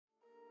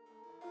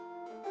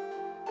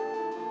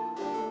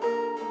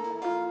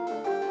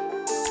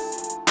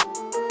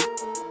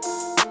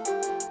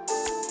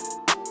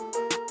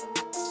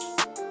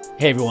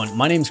Hey everyone,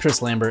 my name is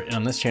Chris Lambert, and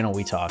on this channel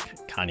we talk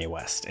Kanye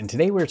West. And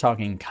today we're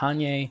talking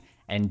Kanye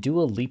and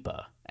Dua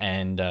Lipa,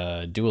 and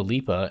Dua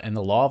Lipa and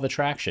the Law of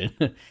Attraction.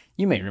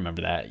 You may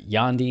remember that.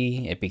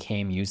 Yandhi, it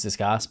became Use This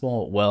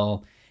Gospel.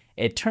 Well,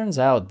 it turns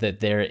out that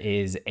there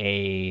is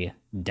a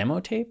demo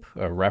tape,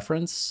 a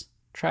reference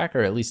track,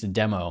 or at least a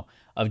demo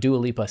of Dua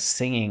Lipa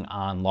singing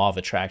on Law of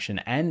Attraction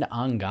and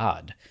on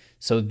God.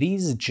 So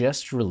these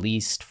just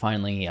released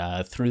finally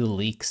through the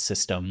leak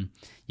system.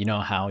 You know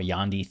how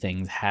Yandhi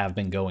things have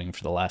been going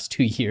for the last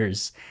 2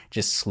 years,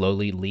 just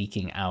slowly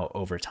leaking out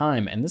over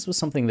time. And this was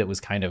something that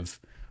was kind of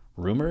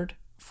rumored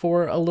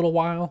for a little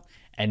while,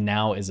 and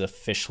now is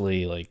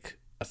officially like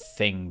a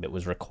thing that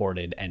was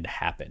recorded and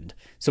happened.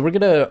 So we're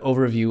going to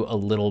overview a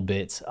little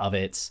bit of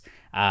it.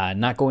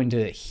 Not going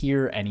to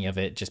hear any of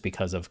it just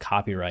because of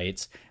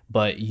copyrights,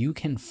 but you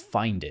can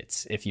find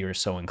it if you're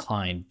so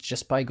inclined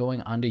just by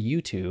going onto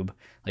YouTube.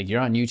 Like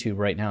you're on YouTube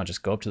right now,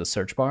 just go up to the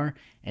search bar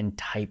and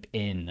type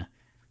in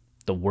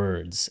the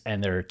words,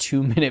 and there are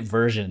 2-minute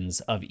versions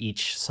of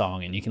each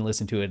song, and you can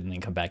listen to it and then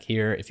come back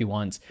here if you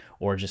want,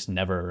 or just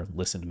never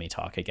listen to me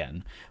talk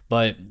again.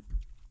 But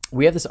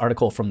we have this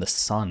article from The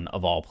Sun,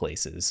 of all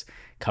places,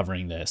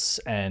 covering this,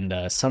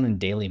 and Sun and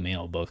Daily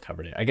Mail both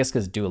covered it. I guess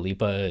because Dua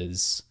Lipa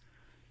is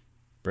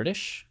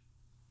British?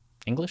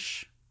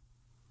 English?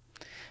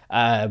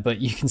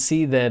 But you can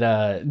see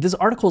that this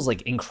article is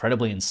like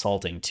incredibly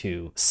insulting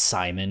to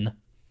Simon.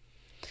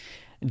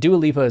 Dua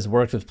Lipa has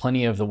worked with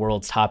plenty of the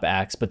world's top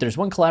acts, but there's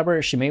one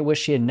collaborator she may wish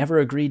she had never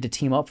agreed to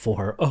team up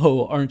for.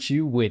 Oh, aren't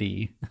you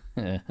witty?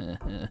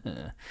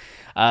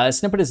 A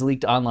snippet is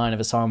leaked online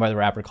of a song by the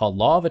rapper called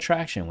Law of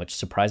Attraction, which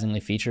surprisingly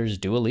features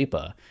Dua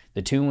Lipa.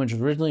 The tune was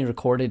originally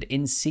recorded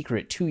in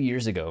secret 2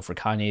 years ago for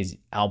Kanye's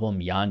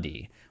album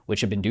Yandhi, which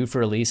had been due for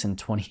release in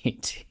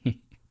 2018.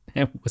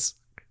 It was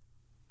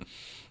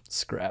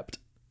scrapped.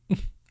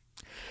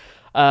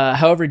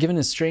 However, given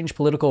his strange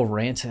political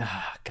rant,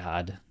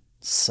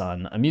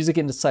 Son, a music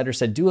insider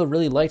said Dua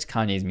really liked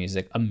Kanye's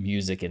music. A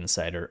music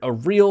insider, a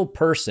real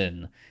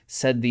person,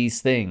 said these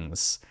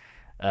things.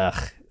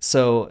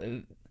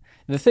 So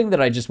the thing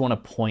that I just want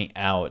to point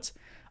out,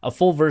 a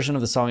full version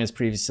of the song is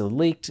previously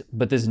leaked,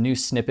 but this new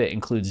snippet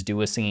includes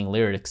Dua singing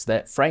lyrics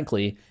that,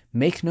 frankly,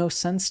 make no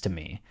sense to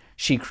me.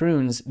 She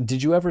croons,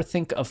 "Did you ever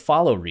think of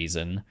follow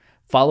reason?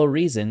 Follow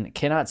reason,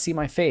 cannot see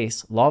my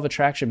face. Law of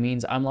attraction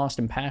means I'm lost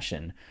in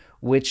passion,"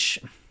 which,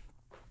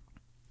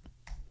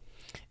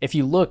 if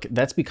you look,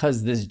 that's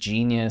because this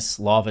genius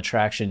Law of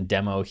Attraction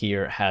demo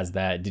here has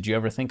that "did you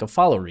ever think of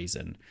follow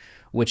reason,"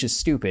 which is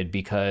stupid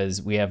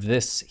because we have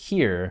this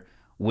here,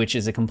 which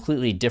is a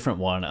completely different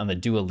one on the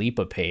Dua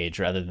Lipa page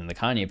rather than the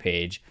Kanye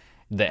page,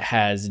 that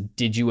has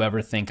 "did you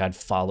ever think I'd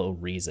follow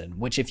reason,"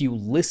 which if you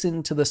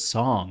listen to the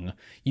song,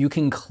 you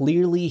can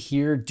clearly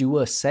hear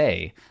Dua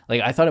say.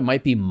 Like, I thought it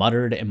might be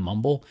muttered and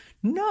mumble.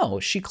 No,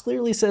 she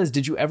clearly says,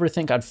 "Did you ever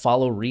think I'd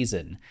follow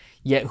reason?"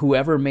 Yet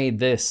whoever made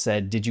this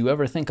said, "Did you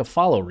ever think of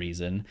follow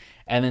reason?"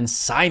 And then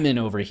Simon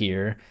over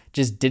here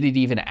just didn't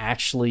even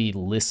actually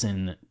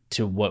listen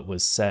to what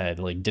was said.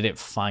 Like, didn't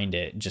find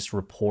it, just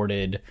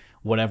reported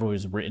whatever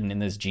was written in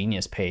this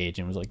genius page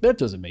and was like, that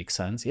doesn't make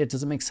sense. Yeah, it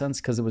doesn't make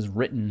sense because it was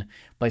written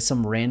by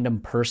some random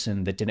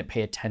person that didn't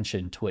pay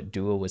attention to what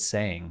Dua was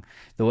saying.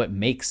 Though it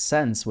makes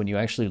sense when you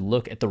actually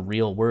look at the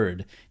real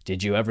word.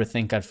 Did you ever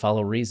think I'd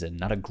follow reason?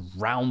 Not a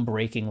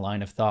groundbreaking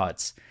line of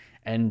thoughts,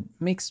 and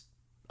makes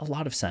a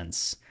lot of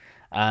sense.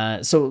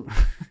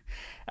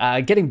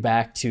 Getting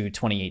back to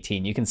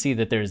 2018, you can see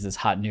that there's this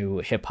hot new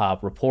hip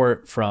hop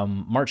report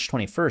from March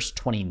 21st,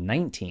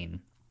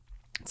 2019.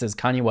 It says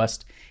Kanye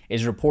West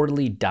is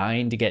reportedly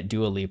dying to get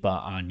Dua Lipa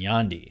on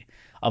Yandhi.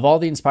 Of all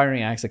the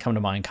inspiring acts that come to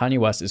mind, Kanye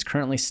West is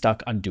currently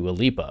stuck on Dua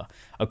Lipa.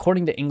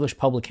 According to English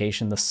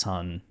publication The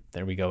Sun,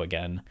 there we go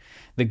again,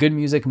 the good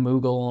music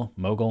mogul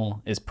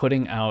is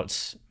putting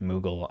out,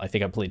 I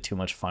think I played too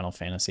much Final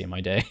Fantasy in my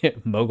day,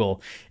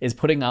 mogul is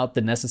putting out the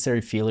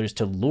necessary feelers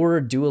to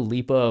lure Dua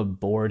Lipa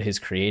aboard his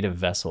creative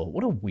vessel.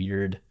 What a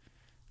weird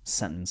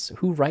sentence.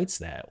 Who writes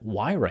that?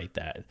 Why write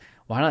that?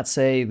 Why not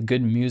say the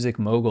good music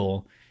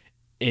mogul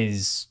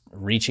is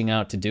reaching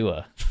out to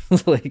Dua?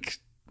 Like,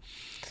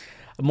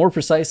 more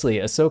precisely,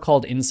 a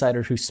so-called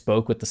insider who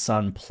spoke with The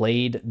Sun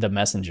played the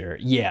messenger.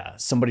 Yeah,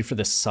 somebody for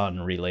The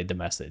Sun relayed the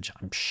message,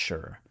 I'm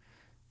sure.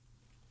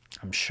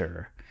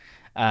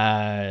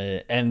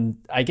 And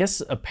I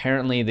guess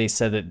apparently they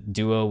said that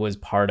Dua was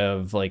part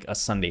of like a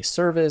Sunday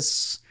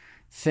service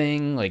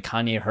thing. Like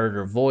Kanye heard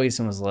her voice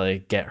and was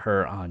like, get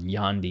her on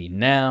Yandhi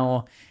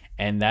now.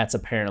 And that's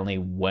apparently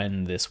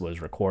when this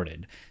was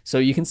recorded. So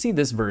you can see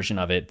this version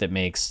of it that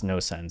makes no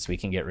sense. We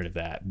can get rid of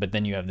that. But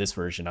then you have this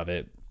version of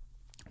it.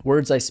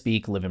 Words I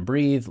speak, live and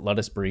breathe, let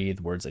us breathe.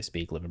 Words I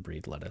speak, live and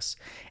breathe, let us.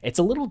 It's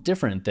a little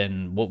different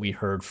than what we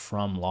heard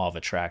from Law of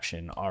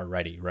Attraction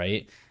already,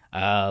 right?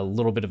 A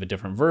little bit of a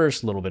different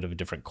verse, a little bit of a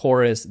different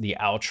chorus. The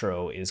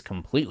outro is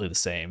completely the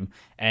same.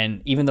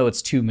 And even though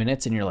it's 2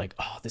 minutes and you're like,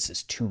 oh, this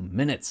is 2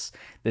 minutes,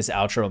 this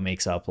outro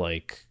makes up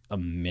like a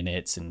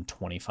minute and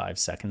 25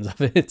 seconds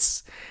of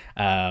it.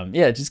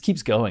 Yeah, it just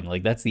keeps going.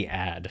 Like that's the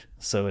ad.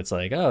 So it's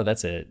like, oh,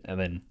 that's it. And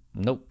then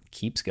nope,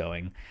 keeps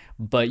going.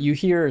 But you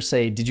hear her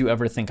say, did you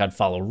ever think I'd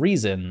follow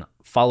reason?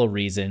 Follow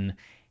reason,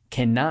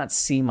 cannot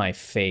see my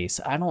face.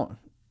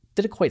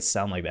 Didn't quite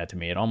sound like that to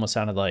me. It almost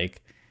sounded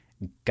like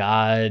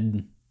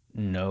God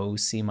no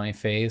see my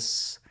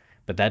face,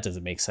 but that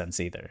doesn't make sense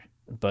either.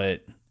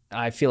 But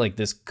I feel like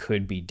this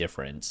could be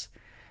different.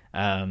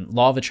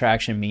 Law of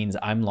attraction means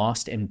I'm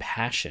lost in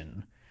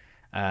passion,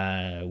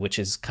 which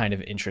is kind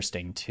of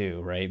interesting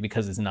too, right?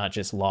 Because it's not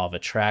just law of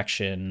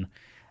attraction.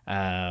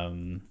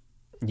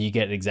 You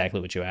get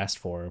exactly what you asked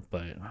for,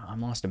 but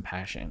I'm lost in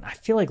passion. I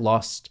feel like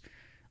law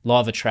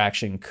of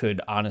attraction could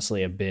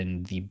honestly have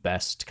been the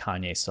best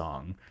Kanye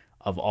song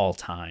of all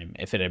time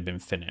if it had been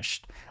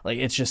finished. Like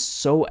it's just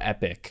so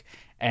epic.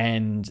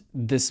 And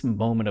this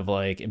moment of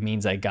like, it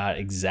means I got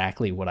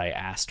exactly what I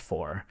asked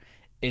for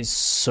is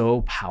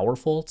so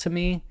powerful to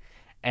me.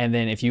 And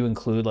then if you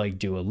include like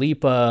Dua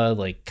Lipa,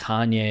 like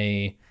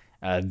Kanye,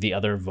 the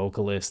other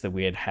vocalist that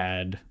we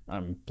had,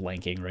 I'm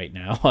blanking right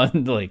now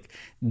on like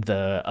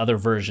the other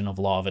version of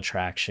Law of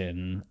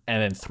Attraction,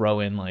 and then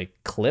throw in like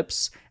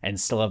clips and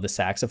still have the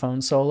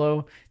saxophone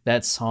solo,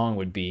 that song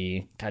would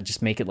be, God,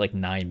 just make it like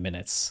 9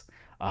 minutes.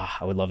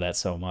 I would love that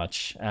so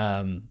much.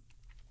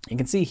 You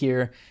can see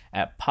here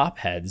at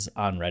Popheads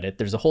on Reddit,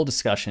 there's a whole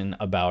discussion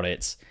about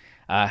it.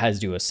 Has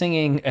Dua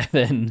singing, and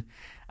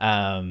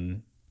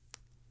then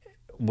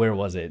where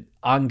was it?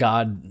 On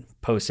God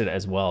posted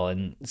as well.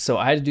 And so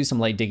I had to do some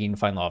light digging to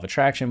find Law of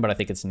Attraction, but I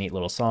think it's a neat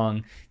little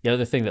song. The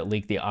other thing that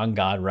leaked, the On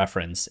God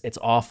reference, it's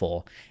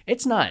awful.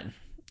 It's not.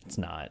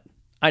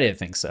 I didn't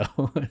think so.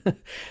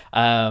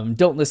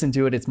 Don't listen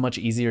to it. It's much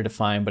easier to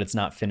find, but it's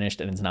not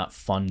finished and it's not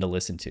fun to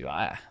listen to.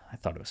 I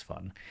thought it was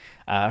fun.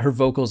 Her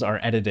vocals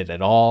aren't edited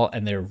at all,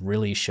 and they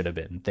really should have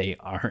been. They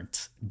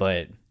aren't,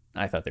 but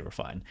I thought they were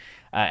fine.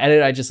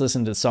 Edit, I just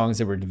listened to the songs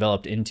that were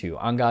developed into.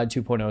 On God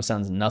 2.0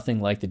 sounds nothing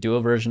like the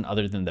Dua version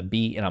other than the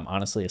beat, and I'm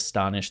honestly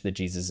astonished that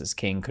Jesus is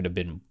King could have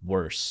been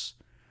worse.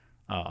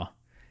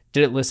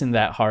 Didn't listen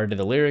that hard to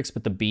the lyrics,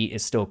 but the beat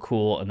is still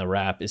cool, and the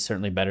rap is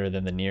certainly better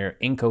than the near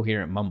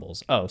incoherent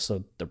mumbles. Oh,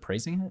 so they're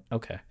praising it?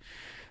 Okay.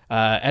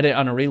 Edit,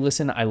 on a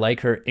re-listen, I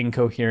like her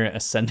incoherent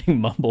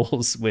ascending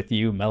mumbles with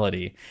you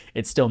melody.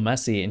 It's still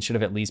messy and should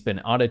have at least been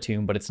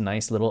auto-tuned, but it's a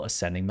nice little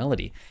ascending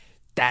melody.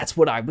 That's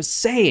what I was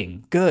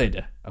saying.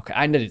 Good. Okay,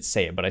 I didn't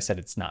say it, but I said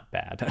it's not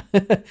bad.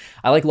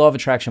 I like Law of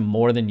Attraction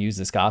more than Use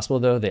This Gospel,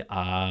 though. The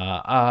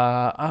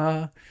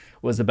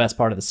was the best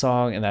part of the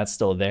song, and that's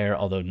still there,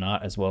 although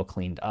not as well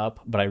cleaned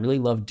up. But I really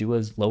love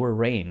Dua's lower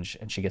range,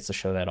 and she gets to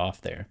show that off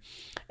there.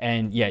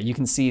 And yeah, you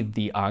can see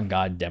the On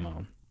God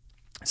demo.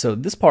 So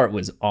this part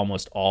was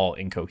almost all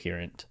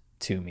incoherent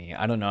to me.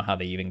 I don't know how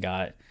they even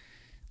got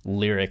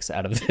lyrics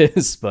out of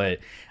this, but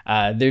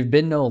there've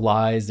been no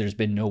lies, there's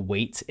been no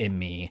weight in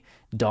me,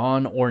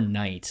 dawn or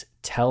night,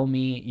 tell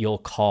me you'll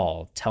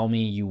call, tell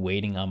me you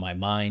waiting on my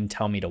mind,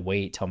 tell me to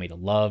wait, tell me to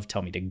love,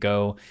 tell me to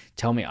go,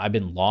 tell me I've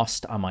been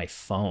lost on my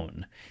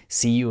phone,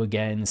 see you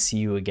again, see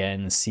you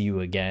again, see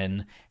you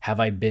again, have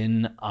I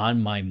been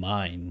on my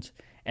mind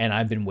and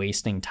I've been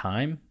wasting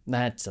time?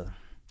 That's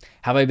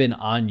have I been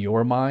on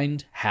your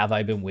mind? Have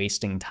I been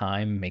wasting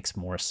time? Makes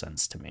more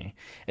sense to me,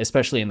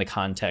 especially in the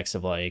context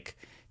of like,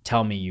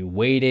 tell me you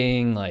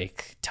waiting,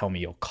 like tell me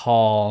you'll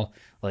call,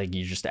 like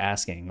you're just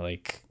asking,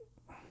 like,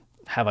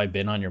 have I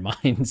been on your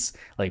minds?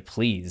 Like,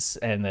 please.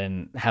 And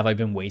then have I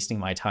been wasting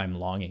my time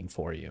longing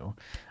for you,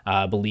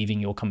 believing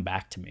you'll come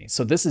back to me?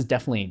 So this is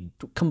definitely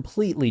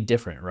completely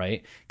different,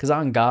 right? Because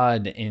On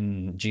God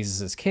in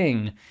Jesus is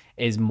King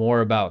is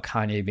more about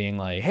Kanye being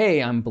like,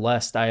 hey, I'm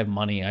blessed, I have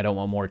money, I don't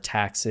want more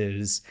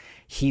taxes.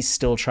 He's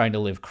still trying to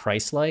live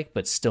Christ-like,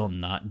 but still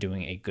not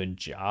doing a good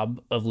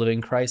job of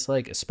living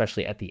Christ-like,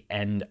 especially at the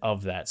end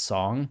of that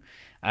song,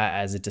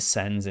 as it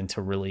descends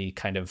into really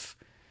kind of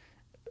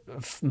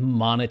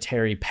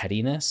monetary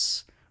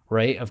pettiness,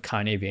 right? Of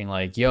Kanye being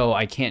like, yo,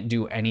 I can't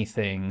do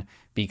anything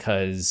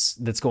because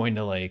that's going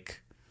to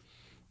like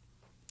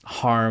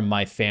harm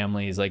my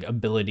family's like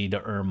ability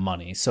to earn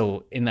money.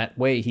 So in that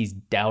way, he's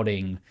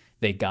doubting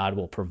that God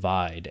will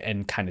provide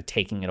and kind of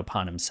taking it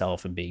upon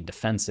himself and being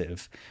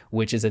defensive,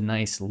 which is a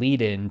nice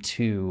lead in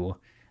to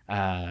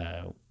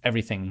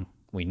everything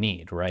we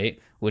need, right?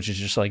 Which is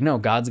just like, no,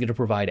 God's going to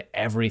provide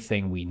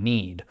everything we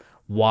need.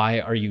 Why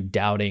are you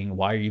doubting?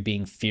 Why are you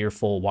being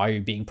fearful? Why are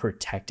you being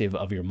protective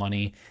of your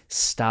money?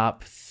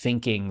 Stop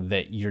thinking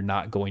that you're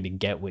not going to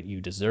get what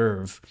you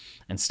deserve,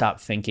 and stop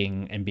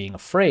thinking and being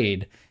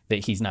afraid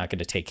that he's not going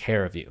to take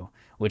care of you,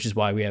 which is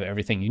why we have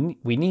everything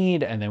we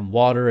need. And then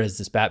water as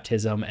this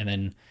baptism. And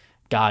then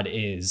God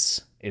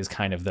is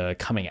kind of the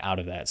coming out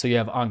of that. So you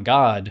have On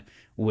God,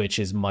 which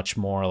is much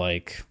more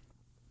like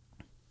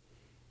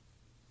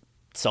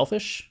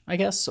selfish, I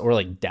guess, or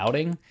like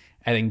doubting.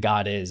 And then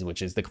God is,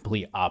 which is the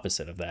complete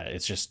opposite of that.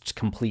 It's just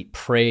complete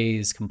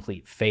praise,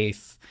 complete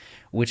faith,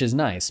 which is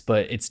nice.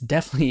 But it's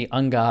definitely,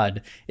 On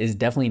God is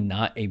definitely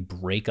not a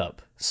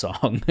breakup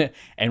song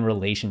and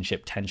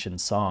relationship tension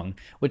song,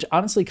 which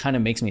honestly kind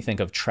of makes me think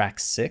of track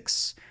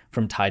 6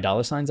 from Ty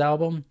Dolla $ign's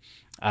album.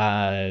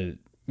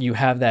 You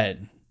have that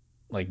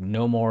like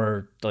no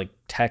more like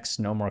texts,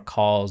 no more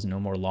calls, no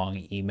more long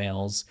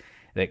emails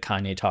that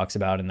Kanye talks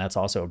about, and that's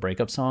also a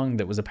breakup song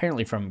that was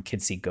apparently from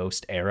Kid See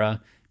Ghost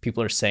era.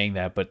 People are saying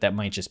that, but that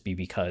might just be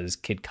because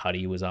Kid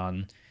Cudi was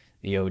on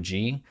the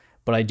OG.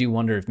 But I do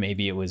wonder if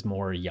maybe it was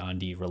more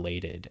Yandhi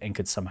related and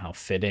could somehow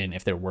fit in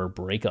if there were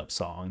breakup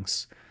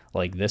songs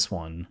like this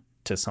one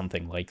to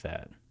something like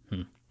that.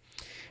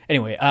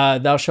 Anyway,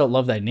 Thou Shalt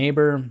Love Thy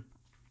Neighbor,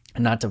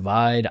 Not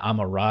Divide, I'm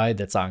a Ride,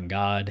 that's on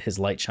God, His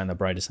Light Shine the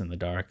Brightest in the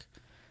Dark.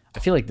 I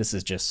feel like this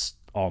is just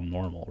all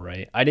normal,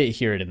 right? I didn't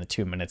hear it in the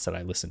 2 minutes that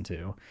I listened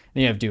to.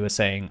 Then you have Dua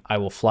saying, I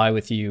will fly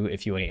with you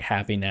if you ain't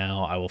happy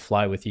now. I will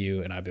fly with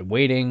you and I've been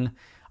waiting.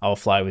 I will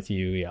fly with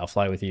you. Yeah, I'll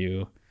fly with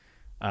you.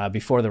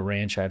 Before the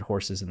ranch, I had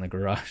horses in the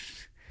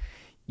garage.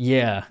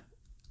 Yeah.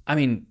 I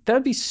mean, that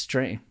would be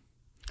strange.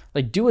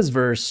 Like Dua's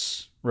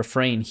verse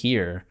refrain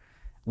here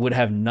would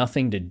have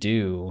nothing to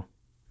do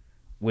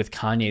with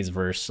Kanye's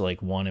verse,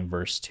 like 1 and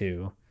verse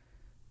 2.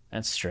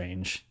 That's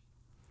strange.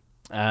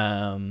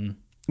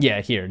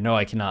 Yeah, here, no,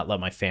 I cannot let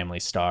my family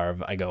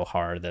starve. I go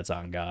hard, that's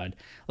on God.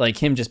 Like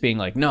him just being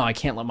like, no, I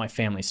can't let my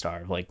family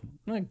starve. Like,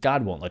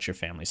 God won't let your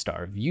family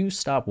starve. You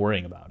stop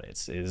worrying about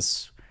it,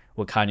 is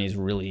what Kanye's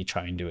really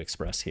trying to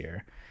express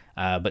here.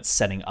 But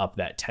setting up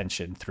that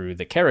tension through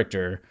the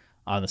character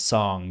on the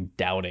song,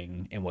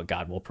 doubting in what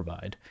God will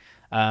provide.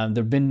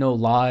 There've been no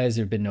lies,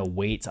 there've been no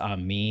weight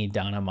on me,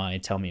 down on my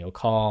tell me oh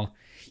call.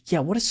 Yeah,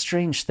 what a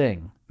strange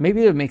thing.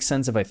 Maybe it makes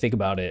sense if I think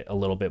about it a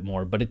little bit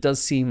more, but it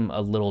does seem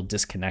a little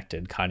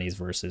disconnected, Kanye's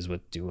verses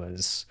with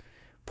Dua's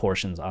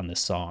portions on this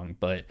song.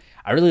 But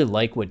I really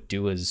like what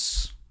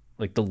Dua's,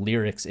 like the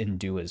lyrics in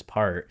Dua's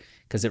part,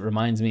 because it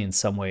reminds me in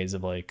some ways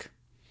of like,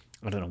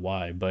 I don't know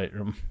why, but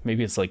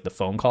maybe it's like the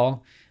phone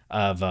call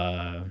of,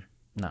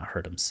 not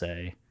Heard Him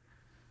Say.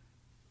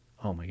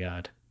 Oh my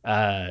God.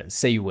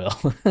 Say You Will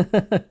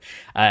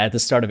at the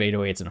start of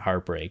 808s and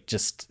Heartbreak,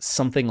 just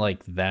something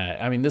like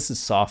that. I mean, this is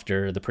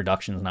softer, the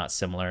production's not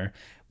similar,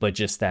 but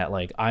just that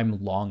like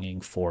I'm longing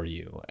for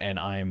you and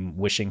I'm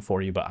wishing for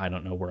you, but I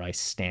don't know where I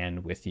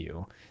stand with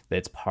you.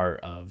 That's part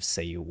of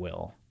Say You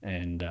Will.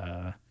 And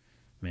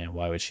man,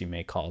 why would she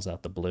make calls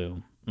out the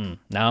blue?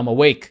 Now I'm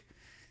awake,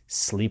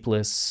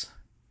 sleepless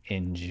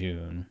in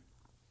June.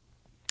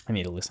 I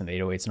need to listen to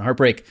 808s and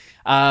Heartbreak.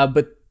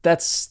 But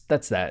that's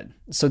that.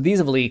 So these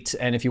have leaked,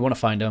 and if you want to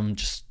find them,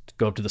 just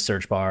go up to the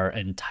search bar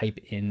and type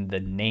in the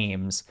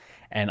names.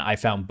 And I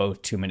found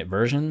both 2-minute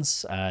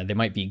versions. They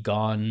might be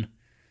gone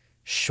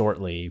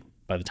shortly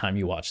by the time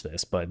you watch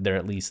this, but they're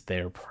at least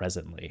there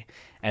presently.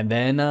 And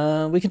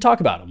then we can talk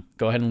about them.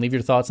 Go ahead and leave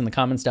your thoughts in the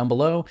comments down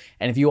below.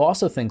 And if you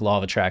also think Law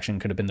of Attraction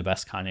could have been the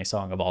best Kanye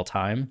song of all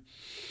time,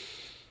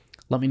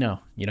 let me know,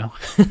 you know?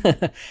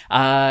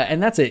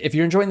 And that's it. If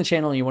you're enjoying the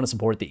channel and you want to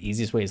support, the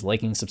easiest way is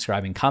liking,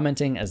 subscribing,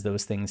 commenting, as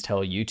those things tell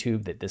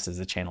YouTube that this is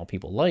a channel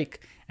people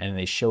like, and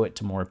they show it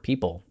to more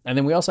people. And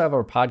then we also have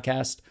our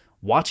podcast,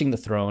 Watching the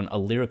Throne, a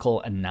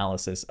lyrical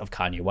analysis of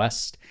Kanye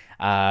West.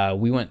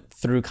 We went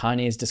through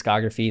Kanye's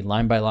discography,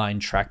 line by line,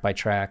 track by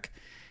track,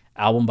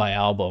 album by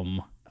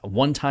album,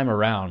 one time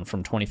around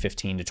from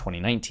 2015 to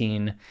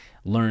 2019,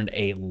 learned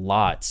a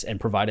lot and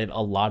provided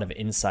a lot of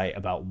insight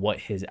about what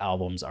his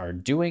albums are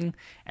doing.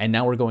 And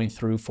now we're going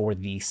through for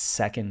the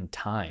second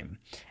time.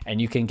 And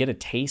you can get a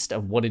taste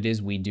of what it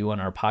is we do on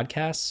our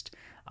podcast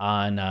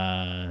on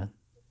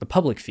the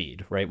public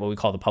feed, right? What we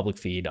call the public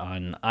feed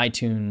on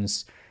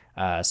iTunes,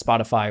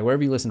 Spotify,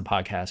 wherever you listen to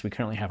podcasts. We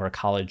currently have our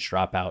College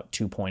Dropout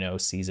 2.0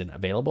 season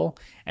available,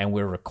 and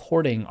we're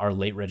recording our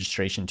late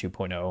registration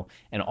 2.0,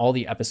 and all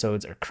the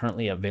episodes are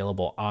currently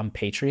available on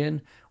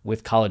Patreon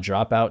with College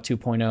Dropout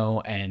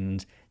 2.0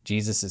 and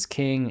Jesus is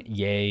King,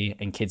 Yay,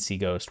 and Kid See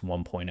Ghost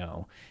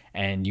 1.0.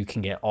 And you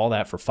can get all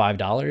that for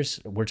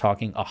 $5. We're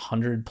talking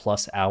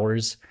 100+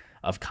 hours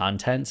of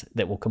content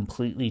that will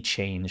completely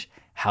change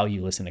how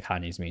you listen to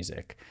Kanye's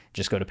music.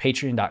 Just go to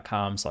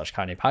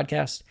patreon.com/Kanye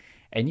podcast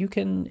and you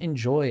can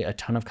enjoy a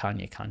ton of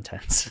Kanye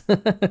content.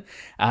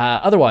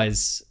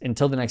 Otherwise,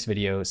 until the next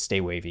video,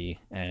 stay wavy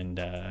and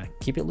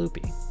keep it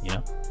loopy, you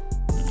know?